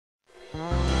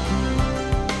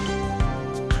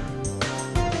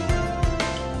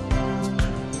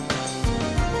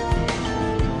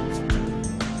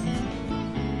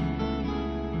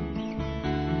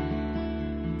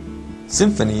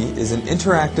Symphony is an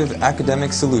interactive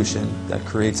academic solution that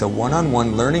creates a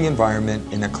one-on-one learning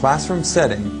environment in a classroom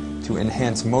setting to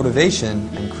enhance motivation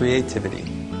and creativity.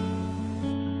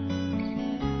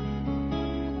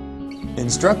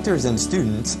 Instructors and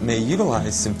students may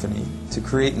utilize Symphony to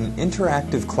create an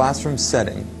interactive classroom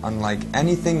setting unlike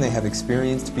anything they have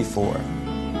experienced before.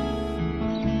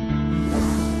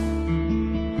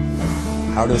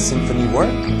 How does Symphony work?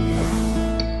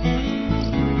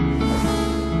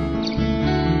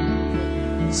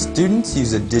 Students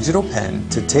use a digital pen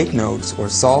to take notes or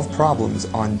solve problems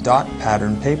on dot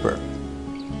pattern paper.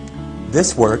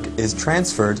 This work is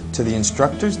transferred to the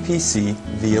instructor's PC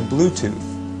via Bluetooth.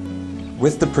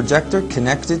 With the projector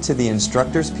connected to the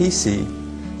instructor's PC,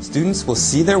 students will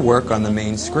see their work on the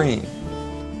main screen.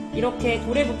 이렇게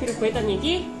도래 부피를 구했다는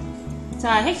얘기?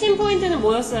 자, 핵심 포인트는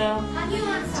뭐였어요?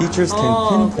 Teachers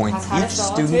can pinpoint each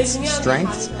student's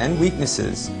strengths and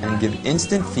weaknesses and give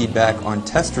instant feedback on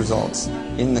test results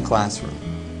in the classroom.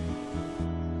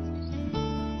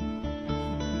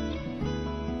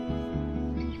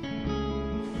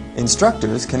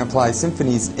 Instructors can apply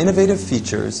Symphony's innovative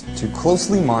features to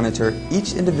closely monitor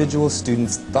each individual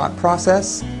student's thought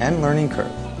process and learning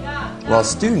curve, while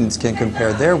students can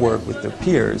compare their work with their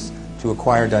peers to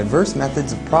acquire diverse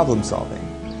methods of problem solving,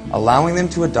 allowing them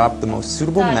to adopt the most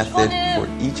suitable method for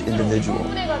each individual.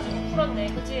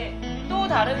 또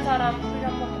다른 사람 풀이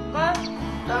한번 볼까?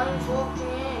 나는 수업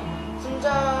중에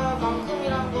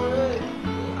분자만큼이란 거를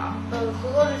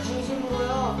그거를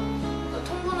중심으로요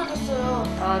통분하겠어요.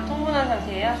 아, 통분한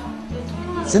상태예요?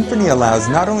 Symphony allows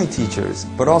not only teachers,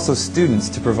 but also students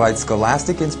to provide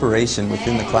scholastic inspiration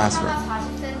within the classroom.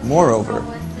 Moreover,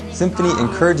 Symphony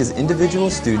encourages individual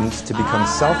students to become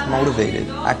self-motivated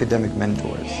academic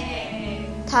mentors.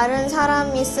 다른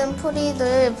사람이 쓴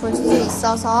풀이를 볼 수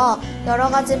있어서 여러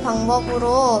가지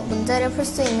방법으로 문제를 풀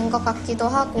수 있는 것 같기도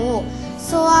하고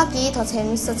수학이 더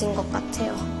재밌어진 것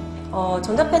같아요.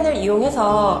 전자펜을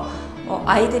이용해서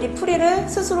아이들이 풀이를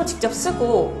스스로 직접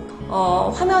쓰고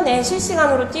화면에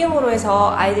실시간으로 띄움으로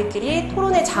해서 아이들끼리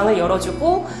토론의 장을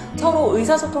열어주고 서로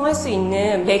의사소통할 수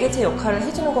있는 매개체 역할을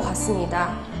해주는 것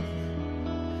같습니다.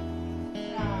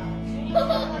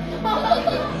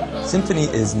 Symphony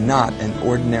is not an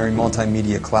ordinary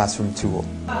multimedia classroom tool.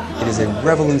 It is a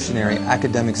revolutionary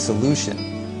academic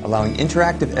solution, allowing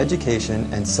interactive education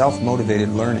and self-motivated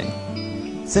learning.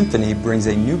 Symphony brings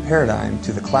a new paradigm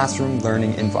to the classroom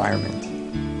learning environment.